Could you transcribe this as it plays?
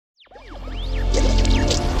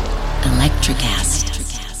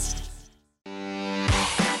Electrocast.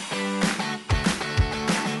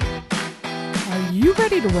 Are you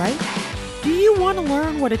ready to write? Do you want to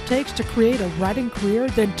learn what it takes to create a writing career?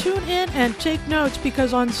 Then tune in and take notes,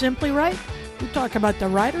 because on Simply Write, we talk about the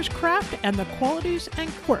writer's craft and the qualities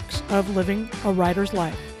and quirks of living a writer's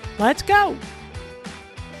life. Let's go!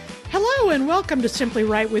 Hello and welcome to Simply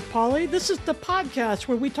Write with Polly. This is the podcast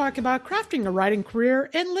where we talk about crafting a writing career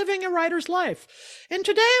and living a writer's life. And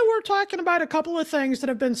today we're talking about a couple of things that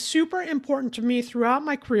have been super important to me throughout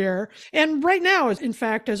my career. And right now, in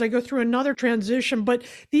fact, as I go through another transition, but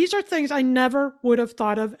these are things I never would have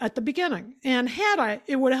thought of at the beginning. And had I,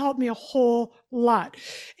 it would have helped me a whole lot.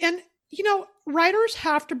 And you know, writers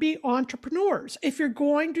have to be entrepreneurs. If you're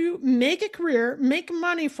going to make a career, make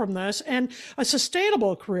money from this, and a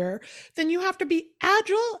sustainable career, then you have to be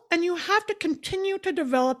agile and you have to continue to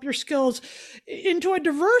develop your skills into a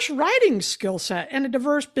diverse writing skill set and a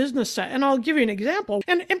diverse business set. And I'll give you an example.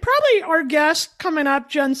 And probably our guest coming up,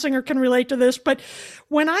 Jen Singer, can relate to this. But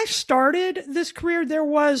when I started this career, there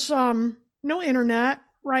was no internet,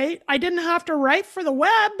 right? I didn't have to write for the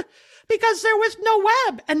web, because there was no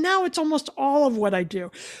web. And now it's almost all of what I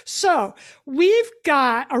do. So we've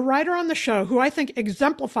got a writer on the show who I think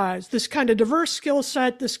exemplifies this kind of diverse skill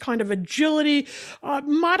set, this kind of agility,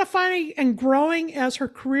 modifying and growing as her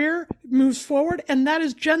career moves forward. And that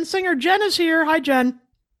is Jen Singer. Jen is here. Hi, Jen.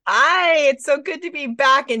 Hi, it's so good to be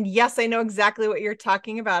back. And yes, I know exactly what you're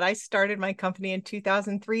talking about. I started my company in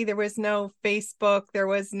 2003. There was no Facebook. There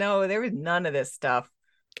was none of this stuff.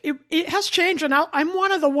 It has changed, and I'm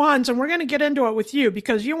one of the ones, and we're going to get into it with you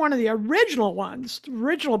because you're one of the original ones,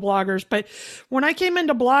 original bloggers. But when I came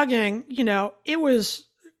into blogging, you know, it was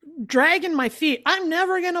dragging my feet. I'm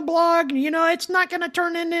never going to blog. You know, it's not going to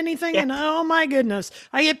turn into anything. Yeah. And oh my goodness,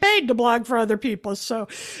 I get paid to blog for other people. So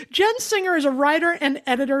Jen Singer is a writer and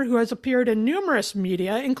editor who has appeared in numerous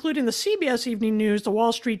media, including the CBS Evening News, the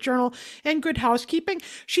Wall Street Journal, and Good Housekeeping.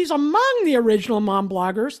 She's among the original mom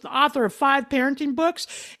bloggers, the author of 5 parenting books,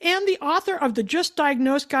 and the author of the Just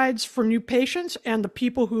Diagnosed Guides for New Patients and the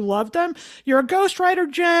People Who Love Them. You're a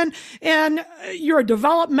ghostwriter, Jen, and you're a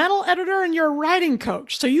developmental editor, and you're a writing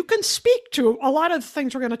coach. So you can speak to a lot of the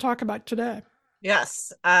things we're going to talk about today.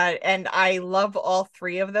 Yes. And I love all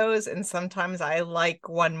 3 of those. And sometimes I like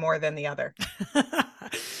one more than the other.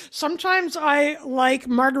 Sometimes I like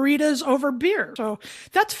margaritas over beer. So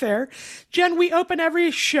that's fair. Jen, we open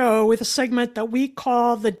every show with a segment that we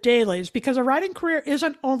call the dailies, because a writing career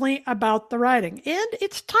isn't only about the writing. And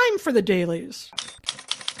it's time for the dailies.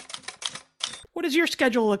 What does your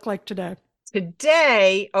schedule look like today?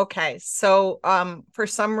 Today, okay, so for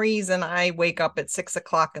some reason I wake up at 6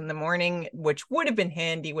 o'clock in the morning, which would have been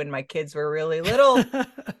handy when my kids were really little.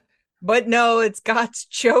 But no, it's God's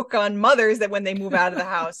joke on mothers that when they move out of the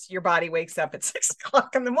house, your body wakes up at 6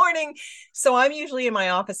 o'clock in the morning. So I'm usually in my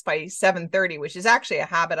office by 7:30, which is actually a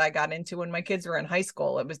habit I got into when my kids were in high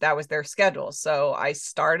school. That was their schedule. So I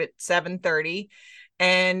start at 7:30.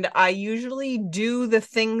 And I usually do the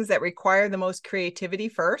things that require the most creativity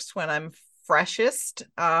first when I'm freshest.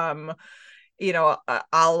 I'll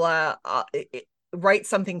write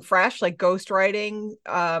something fresh, like ghostwriting,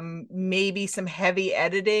 maybe some heavy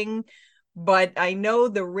editing. But I know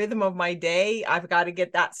the rhythm of my day, I've got to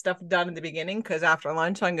get that stuff done in the beginning, because after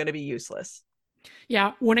lunch, I'm going to be useless.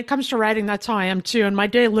 Yeah, when it comes to writing, that's how I am too. And my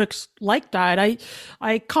day looks like that.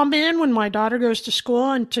 I come in when my daughter goes to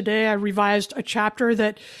school, and today I revised a chapter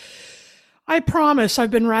that I promise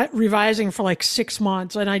I've been revising for like 6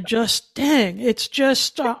 months, and it's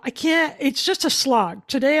just, I can't, it's just a slog.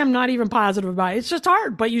 Today I'm not even positive about it. It's just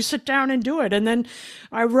hard, but you sit down and do it. And then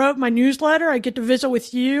I wrote my newsletter. I get to visit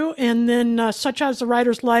with you. And then Such As the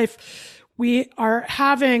Writer's Life, we are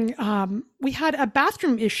having, we had a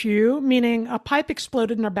bathroom issue, meaning a pipe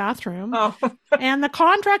exploded in our bathroom. Oh. And the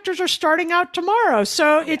contractors are starting out tomorrow.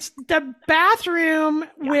 So it's the bathroom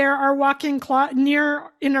where our walk-in closet, near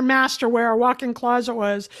in our master where our walk-in closet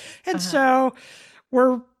was. And so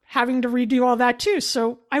we're having to redo all that too.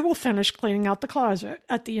 So I will finish cleaning out the closet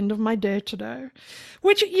at the end of my day today,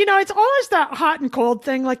 which, you know, it's always that hot and cold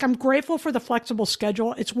thing. Like, I'm grateful for the flexible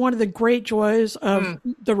schedule. It's one of the great joys of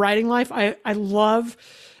the writing life. I love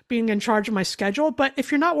being in charge of my schedule, but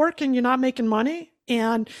if you're not working, you're not making money.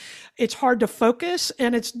 And it's hard to focus,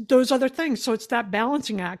 and it's those other things. So it's that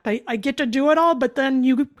balancing act. I get to do it all, but then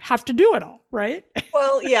you have to do it all, right?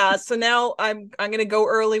 Well, yeah. So now I'm going to go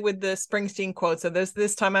early with the Springsteen quote. So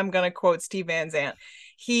this time I'm going to quote Steve Van Zandt.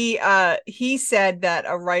 He said that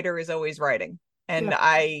a writer is always writing. And yeah.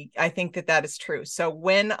 I think that is true. So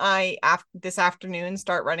when I, this afternoon,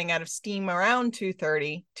 start running out of steam around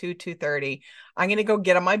 2:30, I'm going to go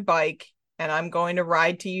get on my bike and I'm going to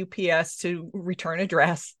ride to UPS to return a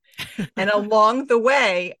dress. And along the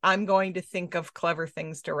way, I'm going to think of clever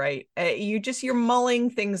things to write. You're mulling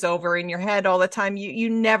things over in your head all the time. You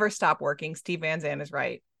never stop working. Steve Van Zandt is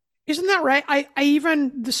right. Isn't that right? I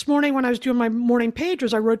even this morning when I was doing my morning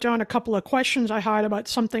pages, I wrote down a couple of questions I had about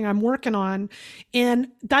something I'm working on. And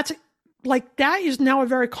that is now a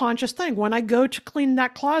very conscious thing. When I go to clean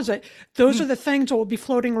that closet, those are the things that will be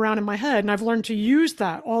floating around in my head. And I've learned to use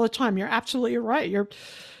that all the time. You're absolutely right.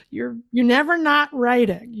 You're never not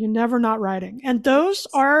writing. You're never not writing. And those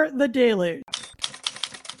are the dailies.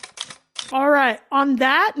 All right. On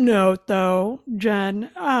that note, though,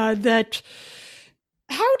 Jen, that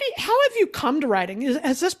how have you come to writing?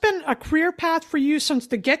 Has this been a career path for you since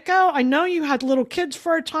the get-go? I know you had little kids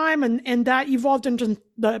for a time and that evolved into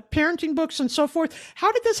the parenting books and so forth.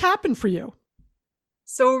 How did this happen for you?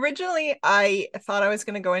 So originally, I thought I was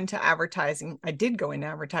going to go into advertising. I did go into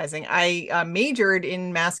advertising. I majored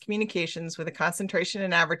in mass communications with a concentration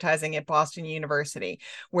in advertising at Boston University,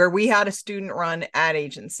 where we had a student-run ad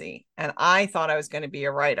agency. And I thought I was going to be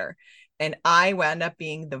a writer. And I wound up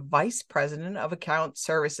being the vice president of account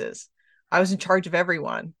services. I was in charge of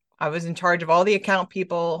everyone. I was in charge of all the account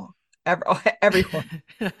people, everyone.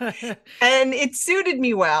 And it suited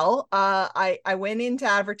me well. I went into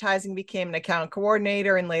advertising, became an account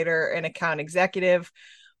coordinator, and later an account executive.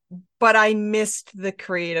 But I missed the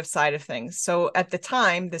creative side of things. So at the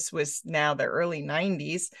time, this was now the early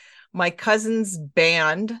 90s, my cousin's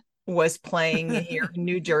band was playing here in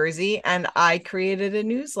New Jersey, and I created a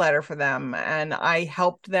newsletter for them, and I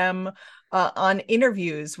helped them on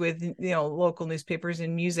interviews with local newspapers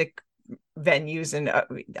and music venues, and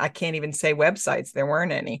I can't even say websites, there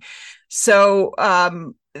weren't any. So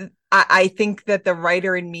I think that the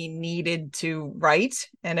writer in me needed to write,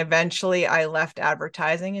 and eventually I left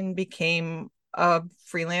advertising and became a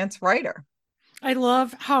freelance writer. I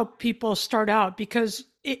love how people start out, because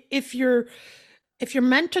if you're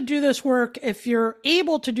meant to do this work, if you're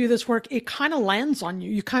able to do this work, it kind of lands on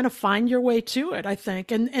you. You kind of find your way to it, I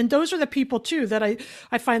think. And those are the people too that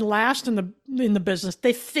I find last in the business.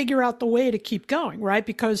 They figure out the way to keep going, right?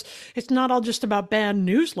 Because it's not all just about band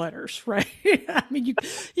newsletters, right? I mean,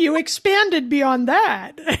 you expanded beyond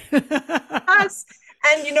that. Yes.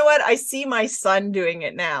 And you know what? I see my son doing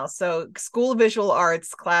it now. So School of Visual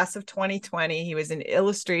Arts, class of 2020, he was an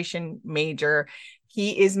illustration major.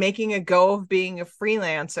 He is making a go of being a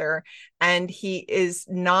freelancer, and he is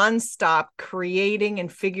nonstop creating and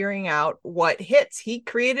figuring out what hits. He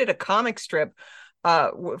created a comic strip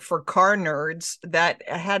for car nerds that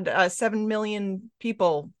had 7 million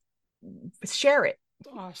people share it.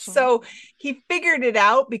 Awesome. So he figured it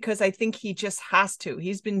out because I think he just has to.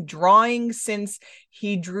 He's been drawing since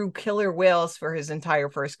he drew killer whales for his entire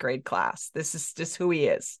first grade class. This is just who he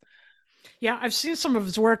is. Yeah, I've seen some of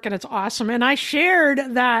his work and it's awesome. And I shared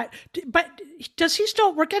that, but does he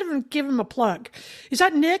still, we're going to give him a plug. Is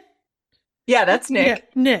that Nick? Yeah, that's Nick. Yeah,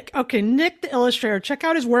 Nick. Okay, Nick the illustrator. Check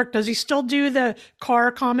out his work. Does he still do the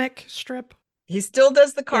car comic strip? He still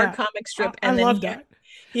does the car comic strip. I love that.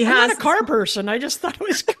 I'm not a car person. I just thought it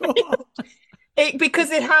was cool.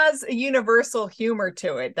 Because it has a universal humor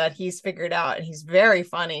to it that he's figured out, and he's very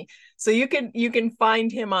funny. So you can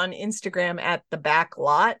find him on Instagram at The Back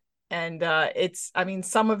Lot. And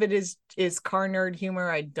some of it is car nerd humor.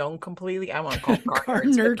 I won't call car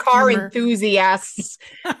nerds, car enthusiasts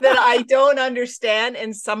that I don't understand.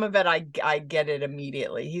 And some of it, I get it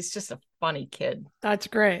immediately. He's just a funny kid. That's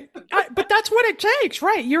great. But that's what it takes,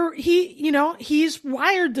 right? He's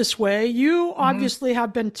wired this way. You obviously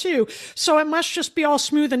have been too. So it must just be all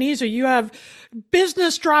smooth and easy. You have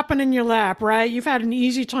business dropping in your lap, right? You've had an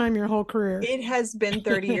easy time your whole career. It has been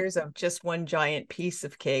 30 years of just one giant piece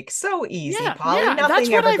of cake. So easy, Polly. Yeah,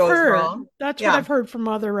 Nothing ever goes wrong. That's what I've heard from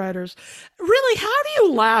other writers. Really, how do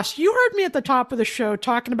you last? You heard me at the top of the show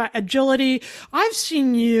talking about agility. I've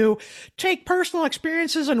seen you take personal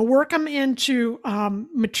experiences and work them into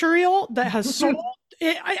material that has sold.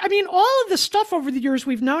 I mean, all of the stuff over the years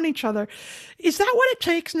we've known each other. Is that what it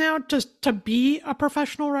takes now to be a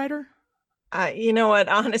professional writer? You know what?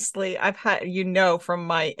 Honestly, I've had, from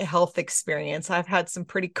my health experience, I've had some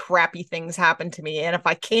pretty crappy things happen to me. And if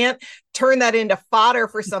I can't turn that into fodder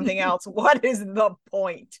for something else, what is the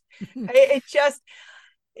point?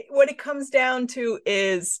 What it comes down to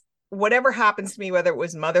is whatever happens to me, whether it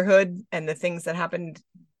was motherhood and the things that happened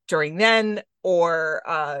during then, or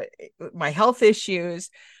my health issues,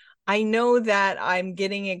 I know that I'm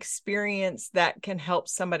getting experience that can help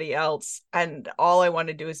somebody else. And all I want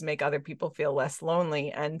to do is make other people feel less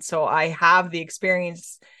lonely. And so I have the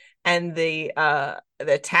experience and the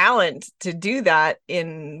talent to do that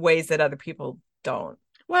in ways that other people don't.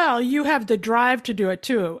 Well, you have the drive to do it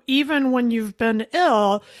too. Even when you've been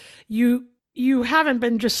ill, you you haven't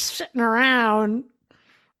been just sitting around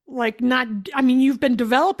like not I mean you've been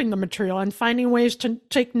developing the material and finding ways to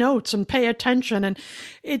take notes and pay attention, and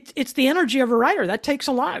it's the energy of a writer that takes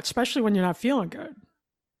a lot, especially when you're not feeling good.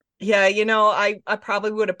 Yeah, I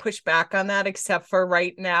probably would have pushed back on that, except for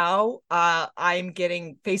right now. I'm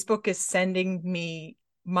getting Facebook is sending me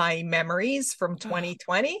my memories from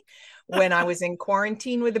 2020 when I was in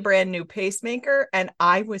quarantine with a brand new pacemaker, and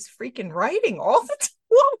I was freaking writing all the time.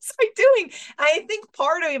 What was I doing? I think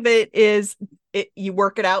part of it is you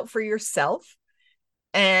work it out for yourself,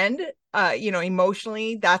 and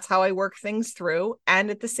emotionally, that's how I work things through.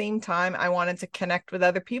 And at the same time, I wanted to connect with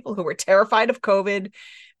other people who were terrified of COVID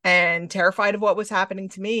and terrified of what was happening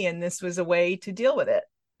to me, and this was a way to deal with it.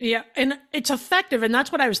 Yeah, and it's effective, and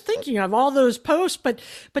that's what I was thinking of, all those posts, but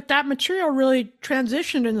that material really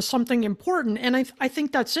transitioned into something important, and I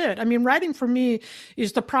think that's it. I mean, writing for me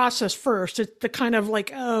is the process first. It's the kind of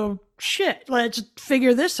like, oh shit, let's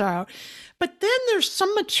figure this out. But then there's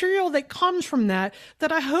some material that comes from that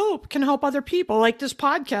I hope can help other people, like this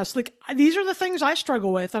podcast. Like these are the things I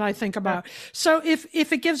struggle with and I think about. So if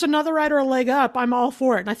it gives another writer a leg up, I'm all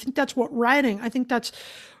for it. And I think that's what writing. I think that's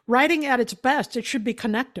writing at its best. It should be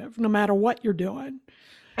connective, no matter what you're doing.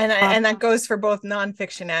 And that goes for both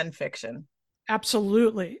nonfiction and fiction.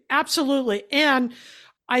 Absolutely, absolutely. And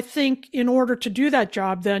I think in order to do that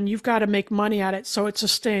job, then you've got to make money at it so it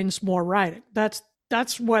sustains more writing. That's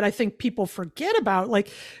what I think people forget about. Like,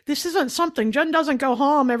 this isn't something, Jen doesn't go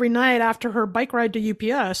home every night after her bike ride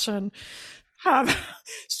to UPS and have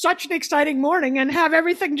such an exciting morning and have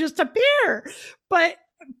everything just appear.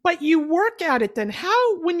 But you work at it then.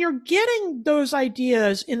 How, when you're getting those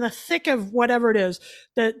ideas in the thick of whatever it is,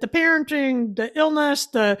 the parenting, the illness,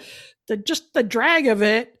 the just the drag of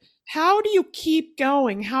it, how do you keep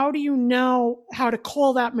going? How do you know how to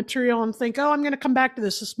call that material and think, oh, I'm going to come back to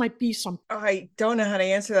this. This might be something. I don't know how to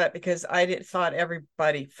answer that because thought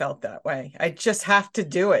everybody felt that way. I just have to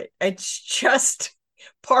do it. It's just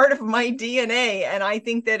part of my DNA. And I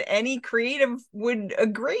think that any creative would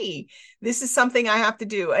agree. This is something I have to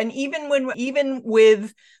do. And even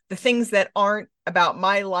with the things that aren't about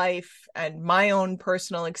my life and my own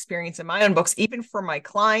personal experience in my own books, even for my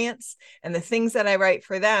clients and the things that I write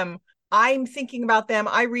for them, I'm thinking about them.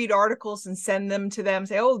 I read articles and send them to them,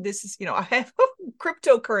 say, oh, this is, I have a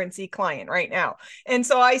cryptocurrency client right now. And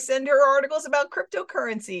so I send her articles about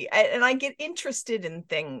cryptocurrency and I get interested in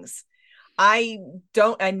things. I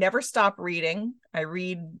never stop reading. I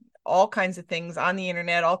read all kinds of things on the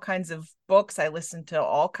internet, all kinds of books. I listen to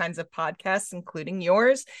all kinds of podcasts, including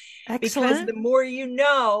yours. Excellent. Because the more you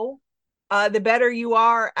know, the better you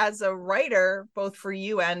are as a writer, both for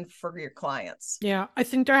you and for your clients. Yeah, I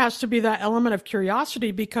think there has to be that element of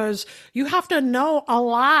curiosity because you have to know a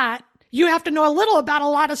lot. You have to know a little about a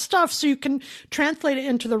lot of stuff so you can translate it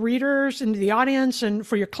into the readers, into the audience, and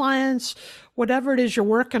for your clients, whatever it is you're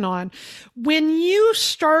working on. When you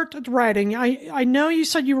start writing, I know you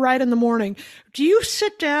said you write in the morning. Do you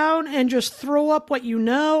sit down and just throw up what you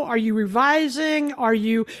know? Are you revising? Are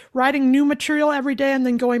you writing new material every day and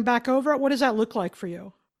then going back over it? What does that look like for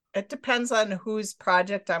you? It depends on whose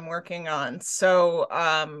project I'm working on. So,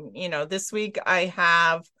 this week I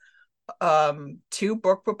have 2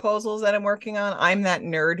 book proposals that I'm working on. I'm that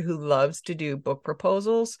nerd who loves to do book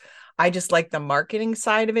proposals. I just like the marketing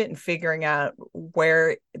side of it and figuring out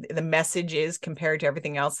where the message is compared to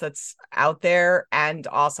everything else that's out there. And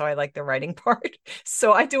also I like the writing part.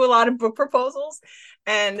 So I do a lot of book proposals.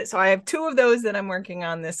 And so I have 2 of those that I'm working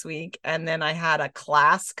on this week. And then I had a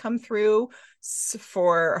class come through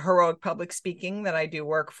for heroic public speaking that I do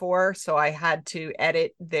work for. So I had to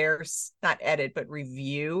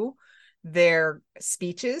review their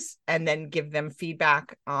speeches and then give them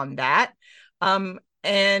feedback on that.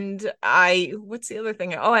 And what's the other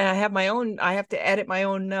thing? Oh, I have to edit my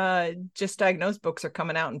own, Just Diagnosed books are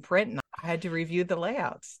coming out in print and I had to review the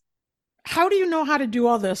layouts. How do you know how to do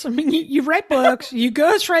all this? I mean, you write books, you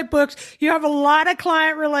ghostwrite books, you have a lot of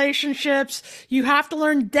client relationships, you have to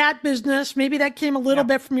learn that business. Maybe that came a little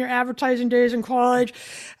bit from your advertising days in college.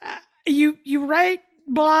 You write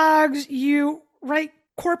blogs, you write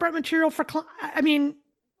corporate material for clients. I mean,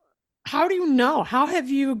 how do you know? How have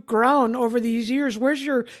you grown over these years? Where's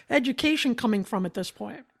your education coming from at this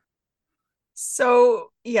point?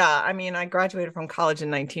 So, yeah, I mean, I graduated from college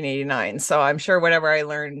in 1989. So I'm sure whatever I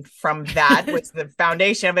learned from that was the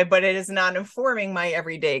foundation of it, but it is not informing my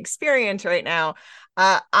everyday experience right now.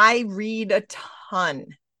 I read a ton.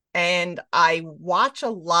 and I watch a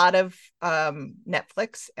lot of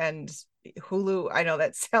Netflix and Hulu. I know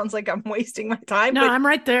that sounds like I'm wasting my time. No, but I'm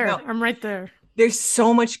right there. no, I'm right there. There's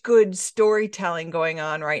so much good storytelling going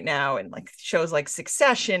on right now, and like shows like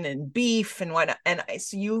Succession and Beef and whatnot. And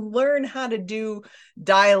so you learn how to do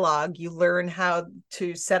dialogue, you learn how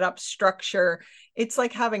to set up structure. It's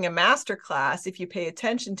like having a master class if you pay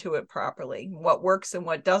attention to it properly, what works and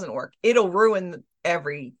what doesn't work. It'll ruin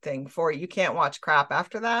everything for you. You can't watch crap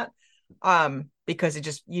after that. Because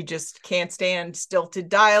you just can't stand stilted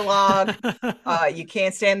dialogue. You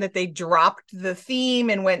can't stand that they dropped the theme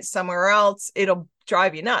and went somewhere else. It'll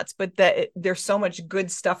drive you nuts. But there's so much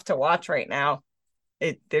good stuff to watch right now.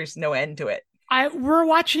 There's no end to it.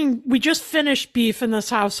 We just finished Beef in this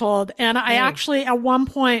household, and I actually at one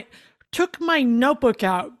point took my notebook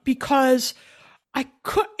out because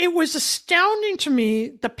it was astounding to me,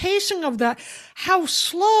 the pacing of that, how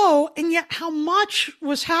slow and yet how much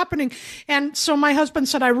was happening. And so my husband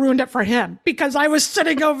said I ruined it for him because I was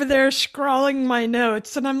sitting over there scrawling my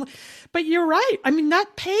notes. But you're right. I mean,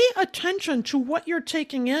 pay attention to what you're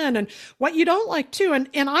taking in and what you don't like too. And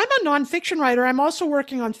I'm a nonfiction writer. I'm also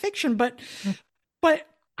working on fiction, but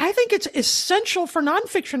I think it's essential for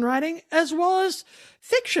nonfiction writing as well as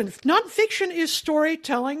fiction. Nonfiction is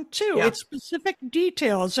storytelling too. Yeah. It's specific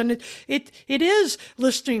details, and it is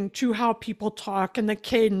listening to how people talk and the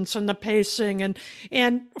cadence and the pacing,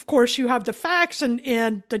 and of course you have the facts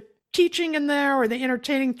and the teaching in there or the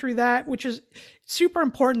entertaining through that, which is super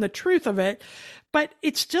important, the truth of it. But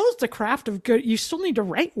it still is the craft of good. You still need to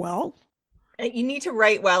write well. You need to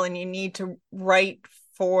write well, and you need to write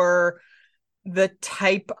for the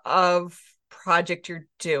type of project you're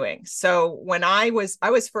doing. So when I was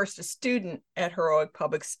first a student at Heroic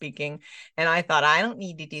Public Speaking, and I thought, I don't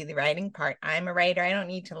need to do the writing part. I'm a writer. I don't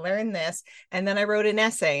need to learn this. And then I wrote an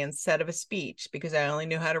essay instead of a speech because I only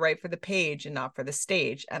knew how to write for the page and not for the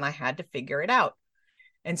stage. And I had to figure it out.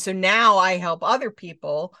 And so now I help other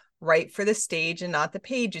people write for the stage and not the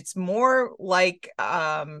page. It's more like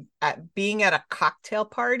being at a cocktail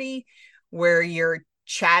party where you're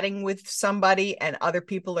chatting with somebody and other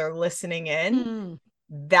people are listening in.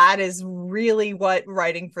 That is really what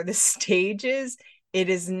writing for the stage is. It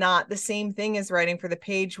is not the same thing as writing for the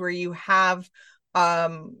page, where you have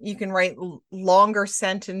you can write longer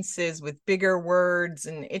sentences with bigger words,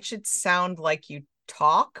 and it should sound like you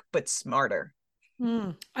talk but smarter.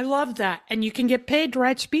 I love that. And you can get paid to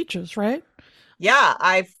write speeches, right? Yeah,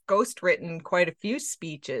 I've ghostwritten quite a few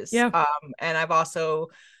speeches. Yeah. And I've also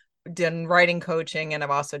done writing coaching, and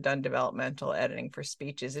I've also done developmental editing for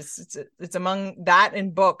speeches. It's among that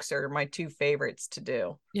and books are my two favorites to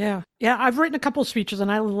do. Yeah. I've written a couple of speeches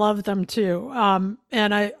and I love them too.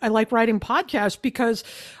 And I like writing podcasts because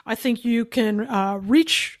I think you can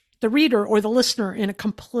reach the reader or the listener in a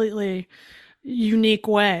completely unique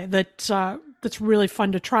way that's really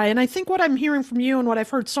fun to try. And I think what I'm hearing from you and what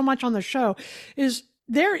I've heard so much on the show is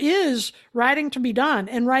there is writing to be done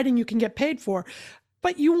and writing you can get paid for.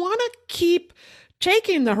 But you want to keep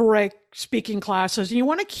taking the Heroic Speaking classes, and you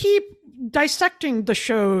want to keep dissecting the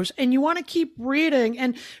shows, and you want to keep reading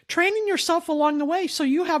and training yourself along the way so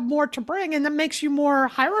you have more to bring, and that makes you more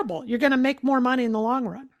hireable. You're going to make more money in the long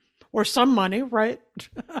run, or some money, right?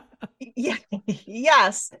 Yeah.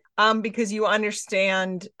 Yes. Because you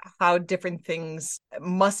understand how different things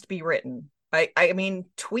must be written. I mean,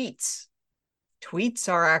 tweets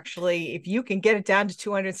are actually, if you can get it down to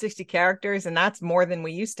 260 characters, and that's more than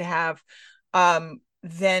we used to have,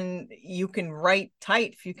 then you can write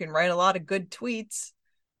tight. If you can write a lot of good tweets,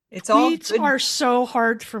 tweets are so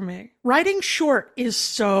hard for me. Writing short is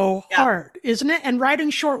so hard, isn't it? And writing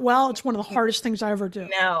short well, it's one of the hardest things I ever do.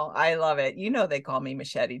 No, I love it. You know, they call me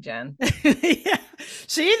Machete Jen. Yeah.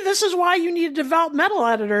 See, this is why you need a developmental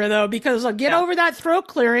editor, though, because I'll get over that throat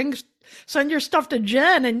clearing. Send your stuff to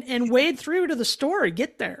Jen and wade through to the story.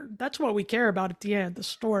 Get there. That's what we care about at the end, the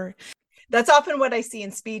story. That's often what I see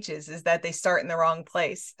in speeches, is that they start in the wrong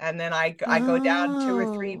place. And then I go down 2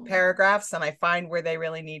 or 3 paragraphs and I find where they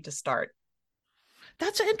really need to start.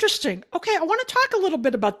 That's interesting. Okay, I want to talk a little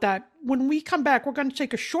bit about that. When we come back, we're going to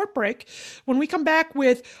take a short break. When we come back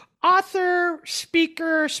with author,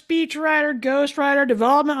 speaker, speechwriter, ghostwriter,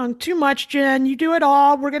 development, too much, Jen. You do it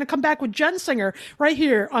all. We're going to come back with Jen Singer right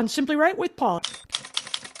here on Simply Write with Paula.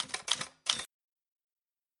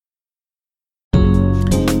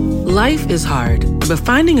 Life is hard, but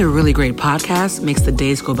finding a really great podcast makes the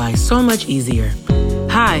days go by so much easier.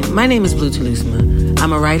 Hi, my name is Blue Telusma.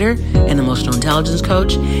 I'm a writer, an emotional intelligence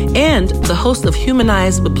coach, and the host of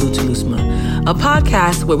Humanize with Blue Telusma, a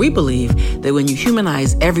podcast where we believe that when you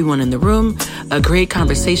humanize everyone in the room, a great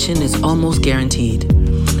conversation is almost guaranteed.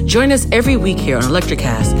 Join us every week here on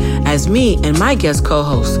Electricast as me and my guest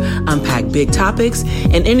co-hosts unpack big topics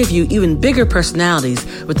and interview even bigger personalities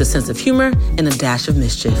with a sense of humor and a dash of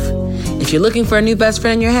mischief. If you're looking for a new best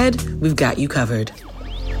friend in your head, we've got you covered.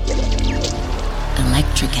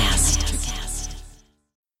 Electricast.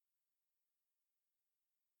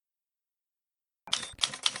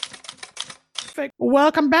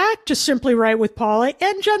 Welcome back to Simply Right with Paula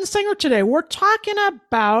and Jen Singer. Today we're talking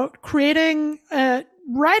about creating a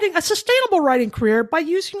sustainable writing career by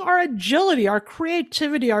using our agility, our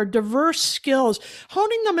creativity, our diverse skills,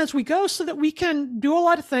 honing them as we go so that we can do a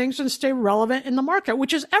lot of things and stay relevant in the market,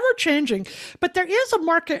 which is ever changing. But there is a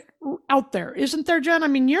market out there, isn't there, Jen? I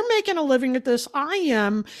mean, you're making a living at this. I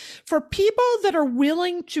am. For people that are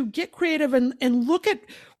willing to get creative and look at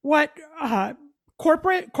what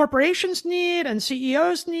corporations need and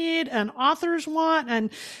CEOs need and authors want, and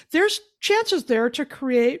there's chances there to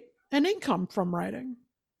create an income from writing.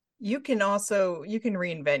 You can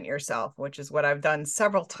reinvent yourself, which is what I've done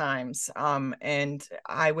several times. And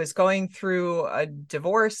I was going through a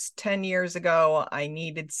divorce 10 years ago. I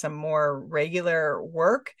needed some more regular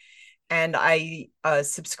work. And I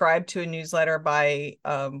subscribed to a newsletter by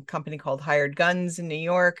a company called Hired Guns in New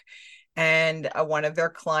York. And one of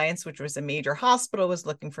their clients, which was a major hospital, was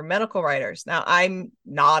looking for medical writers. Now, I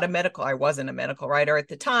wasn't a medical writer at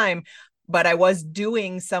the time, but I was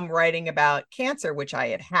doing some writing about cancer, which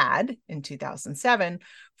I had in 2007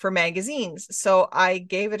 for magazines. So I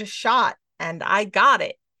gave it a shot and I got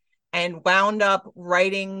it and wound up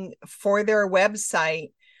writing for their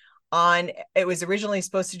website it was originally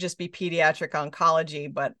supposed to just be pediatric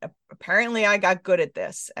oncology, but apparently I got good at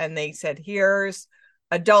this. And they said, here's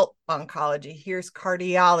adult oncology, here's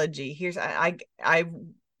cardiology, here's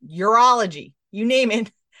urology, you name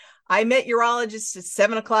it. I met urologists at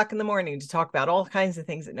 7 o'clock in the morning to talk about all kinds of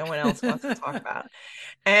things that no one else wants to talk about.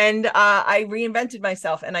 And I reinvented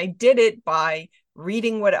myself, and I did it by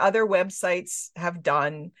reading what other websites have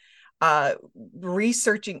done,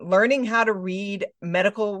 researching, learning how to read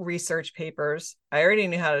medical research papers. I already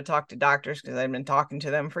knew how to talk to doctors because I've been talking to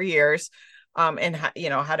them for years. And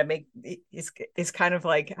how to make is kind of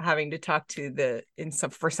like having to talk to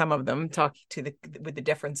for some of them with the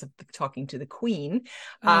difference of talking to the queen.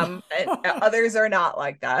 And others are not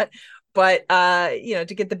like that, but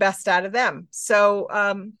to get the best out of them. So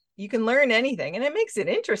you can learn anything, and it makes it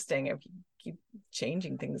interesting if you keep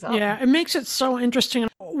changing things up. Yeah, it makes it so interesting.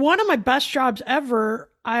 One of my best jobs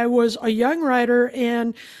ever, I was a young writer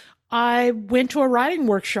and I went to a writing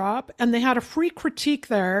workshop and they had a free critique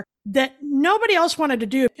there that nobody else wanted to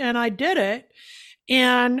do. And I did it.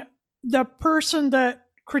 And the person that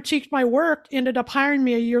critiqued my work ended up hiring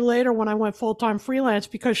me a year later when I went full-time freelance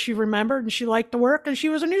because she remembered and she liked the work and she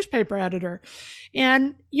was a newspaper editor.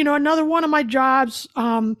 And, another one of my jobs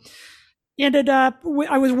ended up,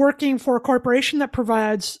 I was working for a corporation that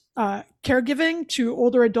provides caregiving to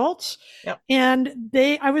older adults. Yep. And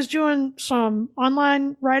I was doing some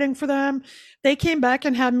online writing for them. They came back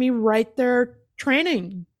and had me write their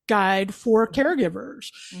training guide for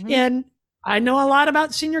caregivers. Mm-hmm. And I know a lot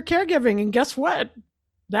about senior caregiving, and guess what?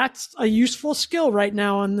 That's a useful skill right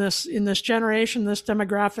now in this generation, this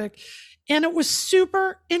demographic. And it was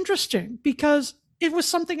super interesting because it was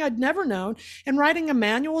something I'd never known. And writing a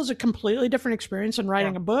manual is a completely different experience than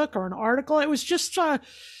writing a book or an article. It was just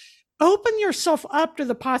open yourself up to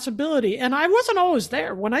the possibility. And I wasn't always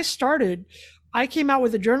there. When I started, I came out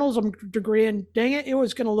with a journalism degree, and dang it, it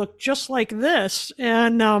was going to look just like this.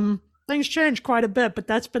 And things changed quite a bit, but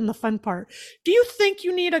that's been the fun part. Do you think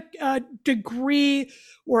you need a degree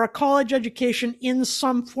or a college education in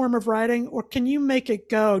some form of writing, or can you make it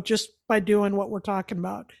go just by doing what we're talking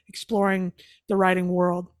about, exploring the writing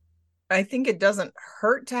world? I think it doesn't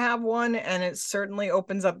hurt to have one, and it certainly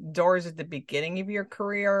opens up doors at the beginning of your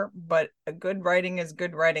career, but good writing is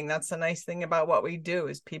good writing. That's the nice thing about what we do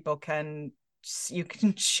is you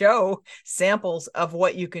can show samples of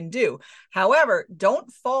what you can do. However,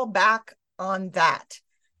 don't fall back on that.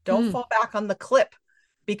 Don't fall back on the clip,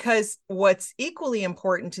 because what's equally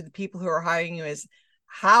important to the people who are hiring you is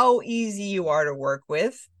how easy you are to work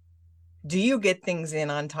with. Do you get things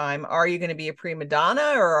in on time? Are you going to be a prima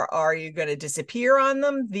donna, or are you going to disappear on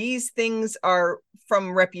them? These things are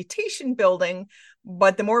from reputation building,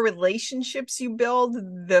 but the more relationships you build,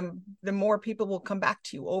 the more people will come back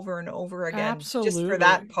to you over and over again. Absolutely. Just for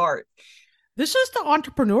that part. This is the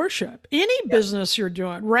entrepreneurship. Any business you're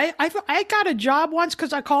doing, right? I got a job once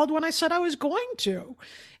because I called when I said I was going to.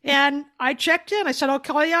 And I checked in. I said, I'll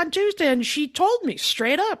call you on Tuesday. And she told me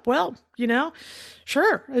straight up, well,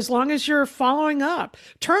 sure, as long as you're following up.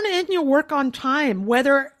 Turn in your work on time,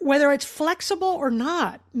 whether it's flexible or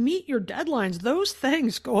not. Meet your deadlines. Those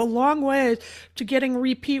things go a long way to getting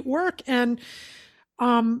repeat work. And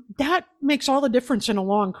that makes all the difference in a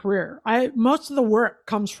long career. Most of the work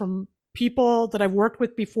comes from people that I've worked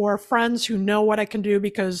with before, friends who know what I can do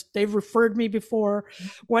because they've referred me before.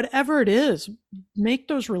 Whatever it is, make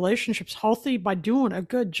those relationships healthy by doing a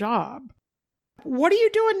good job. What are you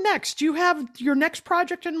doing next? Do you have your next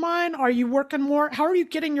project in mind? Are you working more? How are you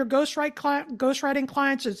getting your ghostwriting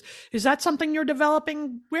clients? Is that something you're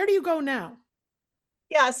developing? Where do you go now?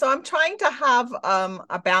 Yeah, so I'm trying to have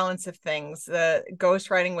a balance of things. The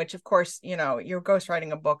ghostwriting, which of course, you're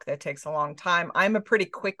ghostwriting a book that takes a long time. I'm a pretty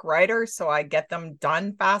quick writer, so I get them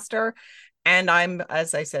done faster. And I'm,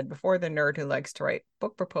 as I said before, the nerd who likes to write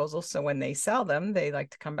book proposals. So when they sell them, they like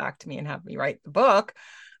to come back to me and have me write the book.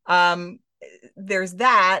 There's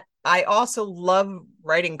that. I also love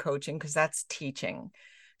writing coaching because that's teaching.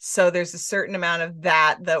 So there's a certain amount of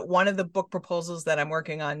that one of the book proposals that I'm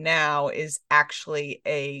working on now is actually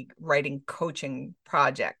a writing coaching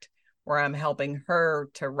project where I'm helping her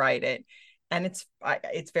to write it. And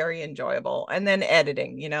it's very enjoyable. And then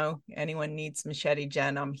editing, anyone needs Machete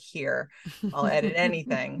Jen, I'm here. I'll edit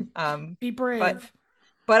anything. Be brave.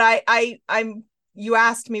 But I'm you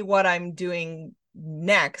asked me what I'm doing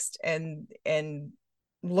next, and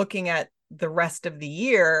looking at the rest of the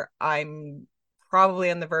year, I'm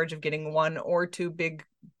probably on the verge of getting 1 or 2 big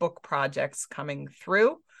book projects coming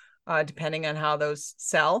through, depending on how those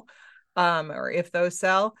sell, or if those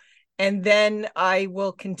sell. And then I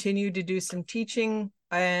will continue to do some teaching,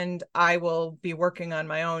 and I will be working on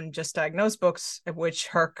my own Just Diagnose books, which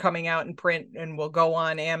are coming out in print and will go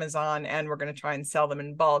on Amazon, and we're going to try and sell them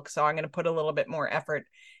in bulk. So I'm going to put a little bit more effort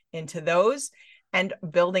into those and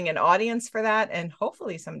building an audience for that, and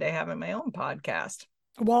hopefully someday having my own podcast.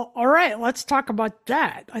 Well, all right, let's talk about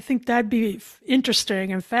that. I think that'd be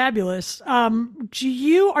interesting and fabulous. Are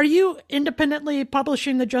you independently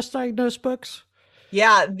publishing the Just Diagnose books?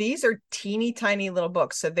 Yeah, these are teeny tiny little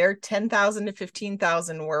books. So they're 10,000 to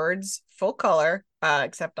 15,000 words, full color,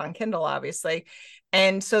 except on Kindle, obviously.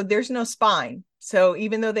 And so there's no spine. So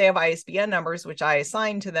even though they have ISBN numbers, which I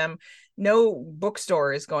assign to them, no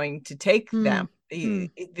bookstore is going to take them.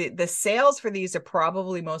 The sales for these are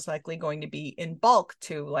probably most likely going to be in bulk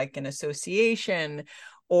to like an association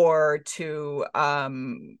or to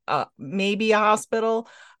maybe a hospital,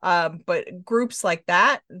 but groups like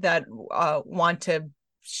that want to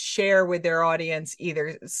share with their audience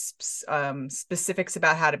either specifics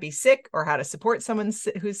about how to be sick or how to support someone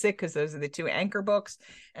who's sick, because those are the 2 anchor books.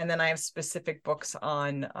 And then I have specific books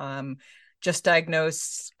on Just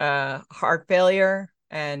Diagnose heart failure,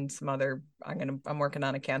 and some other, I'm working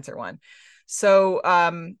on a cancer one. So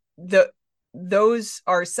those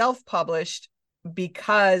are self-published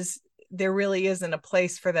because there really isn't a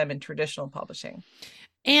place for them in traditional publishing.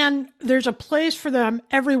 And there's a place for them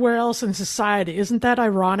everywhere else in society. Isn't that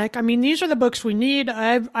ironic? I mean, these are the books we need.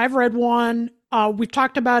 I've read one. We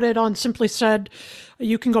talked about it on Simply Said.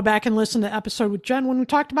 You can go back and listen to the episode with Jen when we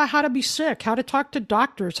talked about how to be sick, how to talk to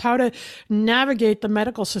doctors, how to navigate the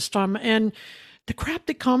medical system, and the crap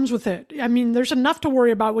that comes with it. I mean, there's enough to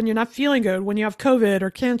worry about when you're not feeling good, when you have COVID or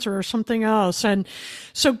cancer or something else. And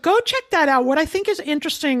so go check that out. What I think is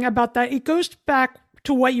interesting about that, it goes back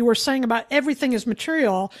to what you were saying about everything is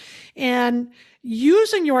material and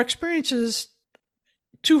using your experiences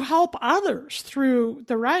to help others through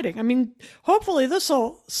the writing. I mean, hopefully this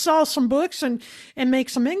will sell some books and make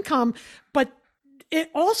some income, but it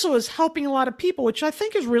also is helping a lot of people, which I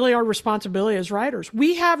think is really our responsibility as writers.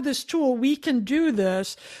 We have this tool. We can do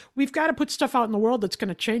this. We've got to put stuff out in the world that's going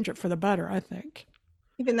to change it for the better, I think.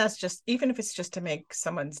 Even if it's just to make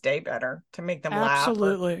someone's day better, to make them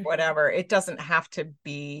Absolutely. laugh or whatever. It doesn't have to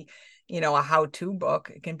be, a how-to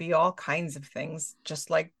book. It can be all kinds of things, just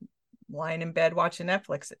like lying in bed watching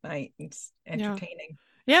Netflix at night. It's entertaining.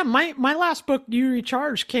 Yeah, my last book, You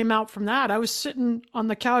Recharge, came out from that. I was sitting on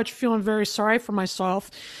the couch feeling very sorry for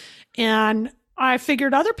myself, and I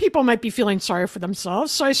figured other people might be feeling sorry for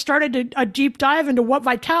themselves. So I started a deep dive into what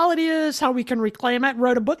vitality is, how we can reclaim it,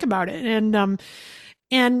 wrote a book about it.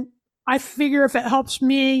 And I figure if it helps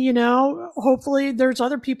me, hopefully there's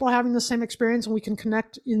other people having the same experience and we can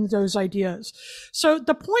connect in those ideas. So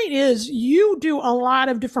the point is, you do a lot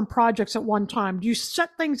of different projects at one time. Do you set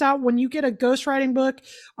things out when you get a ghostwriting book?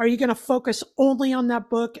 Are you going to focus only on that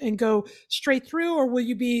book and go straight through, or will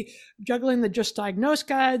you be juggling the Just Diagnose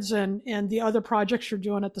guides and the other projects you're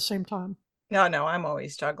doing at the same time? No, I'm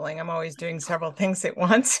always juggling. I'm always doing several things at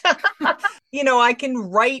once. I can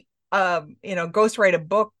write, ghostwrite a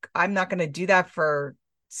book. I'm not going to do that for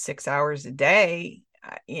 6 hours a day.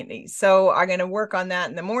 So I'm going to work on that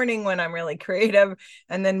in the morning when I'm really creative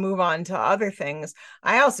and then move on to other things.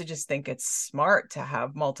 I also just think it's smart to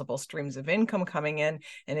have multiple streams of income coming in.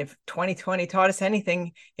 And if 2020 taught us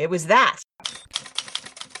anything, it was that.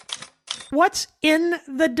 What's in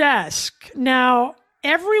the desk? Now,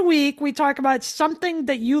 every week we talk about something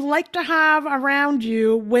that you like to have around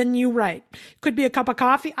you when you write. Could be a cup of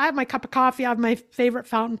coffee. I have my cup of coffee. I have my favorite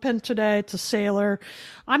fountain pen today. It's a Sailor.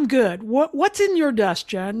 I'm good. What's in your desk,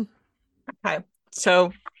 Jen? Okay.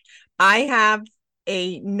 So I have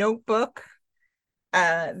a notebook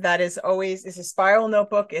that is a spiral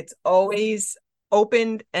notebook. It's always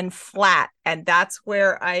opened and flat. And that's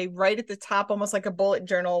where I write at the top, almost like a bullet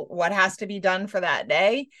journal, what has to be done for that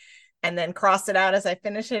day, and then cross it out as I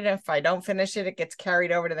finish it. If I don't finish it, it gets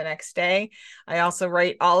carried over to the next day. I also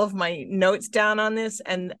write all of my notes down on this,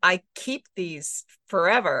 and I keep these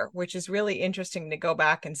forever, which is really interesting to go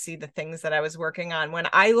back and see the things that I was working on. When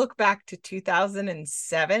I look back to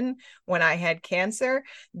 2007, when I had cancer,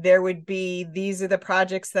 there would be, these are the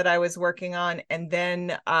projects that I was working on. And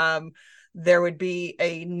then, there would be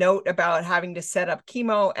a note about having to set up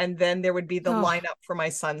chemo, and then there would be the lineup for my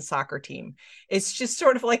son's soccer team. It's just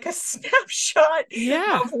sort of like a snapshot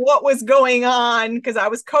of what was going on, because I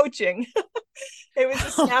was coaching. It was a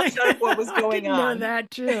snapshot of what was going on. I know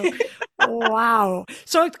that too. Wow.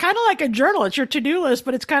 So it's kind of like a journal. It's your to-do list,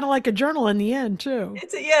 but it's kind of like a journal in the end too.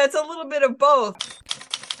 It's a little bit of both.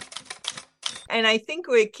 And I think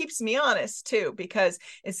it keeps me honest too, because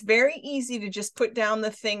it's very easy to just put down the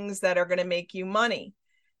things that are going to make you money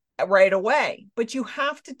right away. But you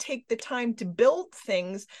have to take the time to build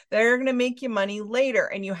things that are going to make you money later.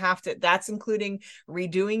 And you have to, that's including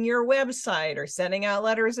redoing your website or sending out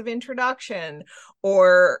letters of introduction,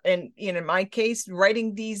 or, in my case,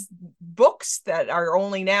 writing these books that are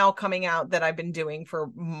only now coming out that I've been doing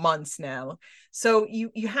for months now. So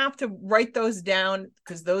you have to write those down,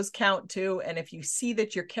 because those count too. And if you see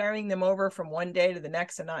that you're carrying them over from one day to the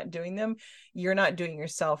next and not doing them, you're not doing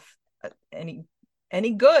yourself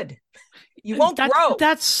any good. You won't grow.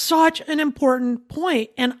 That's such an important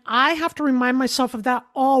point. And I have to remind myself of that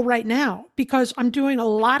all right now, because I'm doing a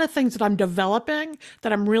lot of things that I'm developing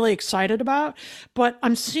that I'm really excited about, but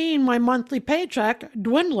I'm seeing my monthly paycheck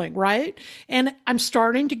dwindling, right? And I'm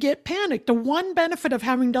starting to get panicked. The one benefit of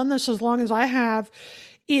having done this as long as I have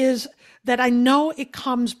is that I know it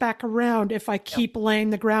comes back around if I keep laying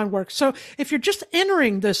the groundwork. So if you're just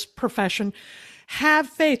entering this profession, have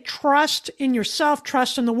faith, trust in yourself,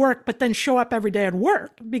 trust in the work, but then show up every day and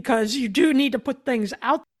work, because you do need to put things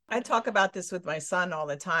out. I talk about this with my son all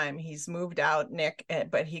the time. He's moved out, Nick,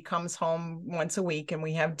 but he comes home once a week and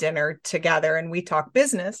we have dinner together and we talk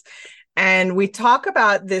business. And we talk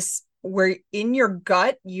about this, where in your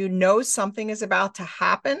gut, something is about to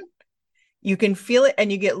happen. You can feel it,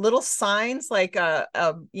 and you get little signs like a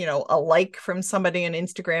like from somebody on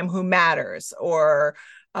Instagram who matters, or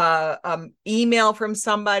email from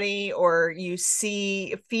somebody, or you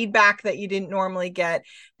see feedback that you didn't normally get.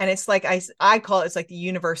 And it's like, I call it's like the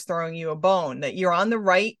universe throwing you a bone, that you're on the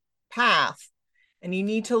right path, and you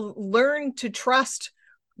need to learn to trust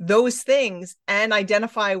those things and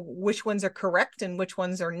identify which ones are correct and which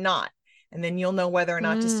ones are not. And then you'll know whether or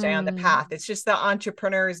not to stay on the path. It's just the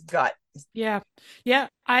entrepreneur's gut. Yeah. Yeah.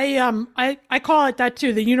 I call it that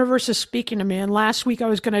too. The universe is speaking to me. And last week I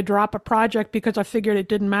was going to drop a project because I figured it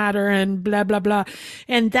didn't matter and blah, blah, blah.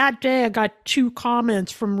 And that day I got 2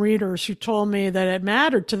 comments from readers who told me that it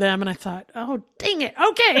mattered to them. And I thought, oh, dang it.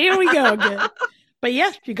 Okay, here we go again. But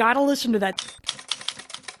yes, you got to listen to that.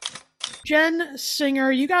 Jen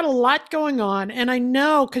Singer, you got a lot going on. And I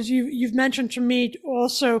know, because you've mentioned to me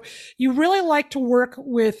also, you really like to work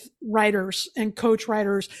with writers and coach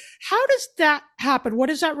writers. How does that happen?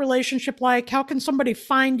 What is that relationship like? How can somebody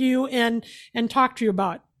find you and talk to you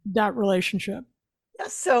about that relationship?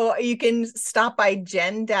 So you can stop by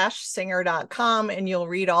jen-singer.com and you'll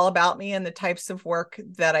read all about me and the types of work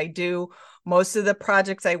that I do. Most of the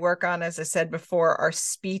projects I work on, as I said before, are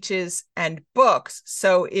speeches and books.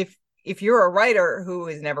 So if you're a writer who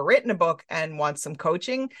has never written a book and wants some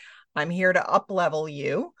coaching, I'm here to up-level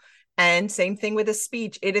you And same thing with a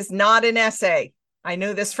speech. It is not an essay. I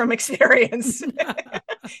know this from experience. It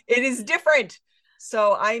is different.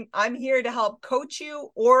 So I'm here to help coach you,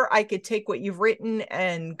 or I could take what you've written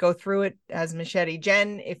and go through it as Machete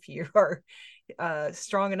Jen, if you are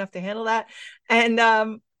strong enough to handle that.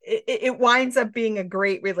 And it winds up being a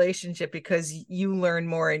great relationship because you learn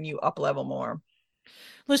more and you up level more.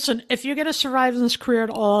 Listen, if you're going to survive in this career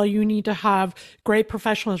at all, you need to have great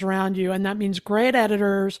professionals around you. And that means great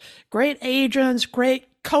editors, great agents, great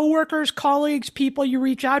coworkers, colleagues, people you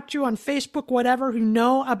reach out to on Facebook, whatever, who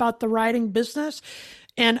know about the writing business.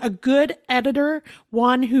 And a good editor,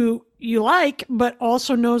 one who you like, but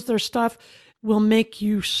also knows their stuff, will make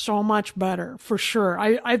you so much better, for sure.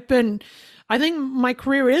 I think my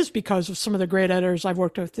career is because of some of the great editors I've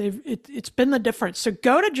worked with. It's been the difference. So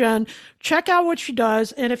go to Jen, check out what she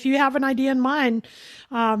does. And if you have an idea in mind,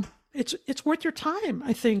 it's worth your time,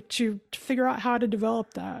 I think, to figure out how to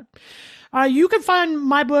develop that. You can find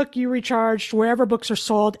my book, You Recharged, wherever books are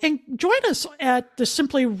sold, and join us at the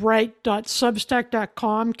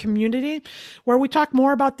simplywrite.substack.com community, where we talk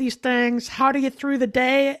more about these things, how to get through the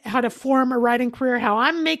day, how to form a writing career, how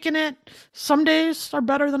I'm making it. Some days are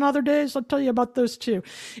better than other days. I'll tell you about those too.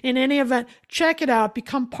 In any event, check it out.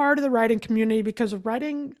 Become part of the writing community, because the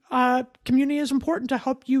writing community is important to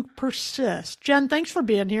help you persist. Jen, thanks for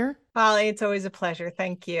being here. Holly, it's always a pleasure.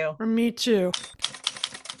 Thank you. For me too.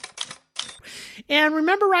 And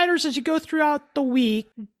remember, writers, as you go throughout the week,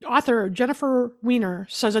 author Jennifer Weiner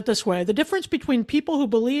says it this way: the difference between people who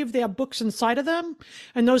believe they have books inside of them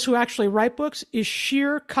and those who actually write books is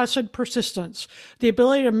sheer cussed persistence. The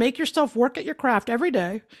ability to make yourself work at your craft every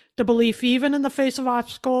day, the belief, even in the face of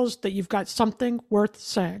obstacles, that you've got something worth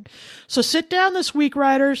saying. So sit down this week,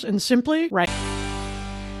 writers, and simply write.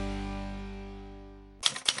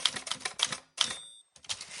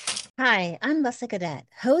 Hi, I'm Leslie Godet,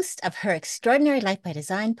 host of Her Extraordinary Life by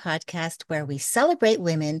Design podcast, where we celebrate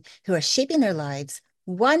women who are shaping their lives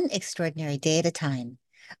one extraordinary day at a time.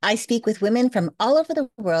 I speak with women from all over the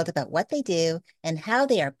world about what they do and how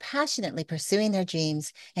they are passionately pursuing their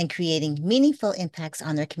dreams and creating meaningful impacts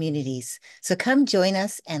on their communities. So come join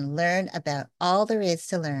us and learn about all there is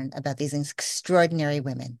to learn about these extraordinary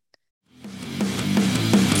women.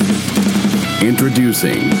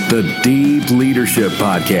 Introducing the Deep Leadership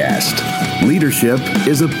Podcast. Leadership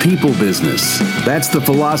is a people business. That's the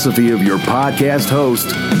philosophy of your podcast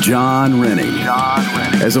host, John Rennie.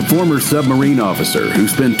 As a former submarine officer who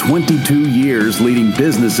spent 22 years leading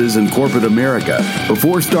businesses in corporate America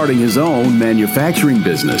before starting his own manufacturing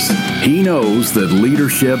business, he knows that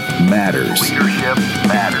leadership matters.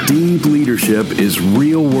 Deep Leadership is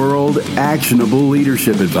real-world, actionable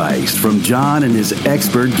leadership advice from John and his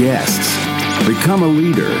expert guests. Become a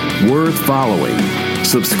leader worth following.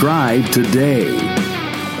 Subscribe today.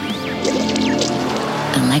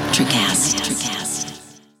 Electricast.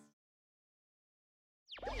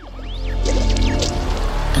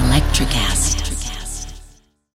 Electricast.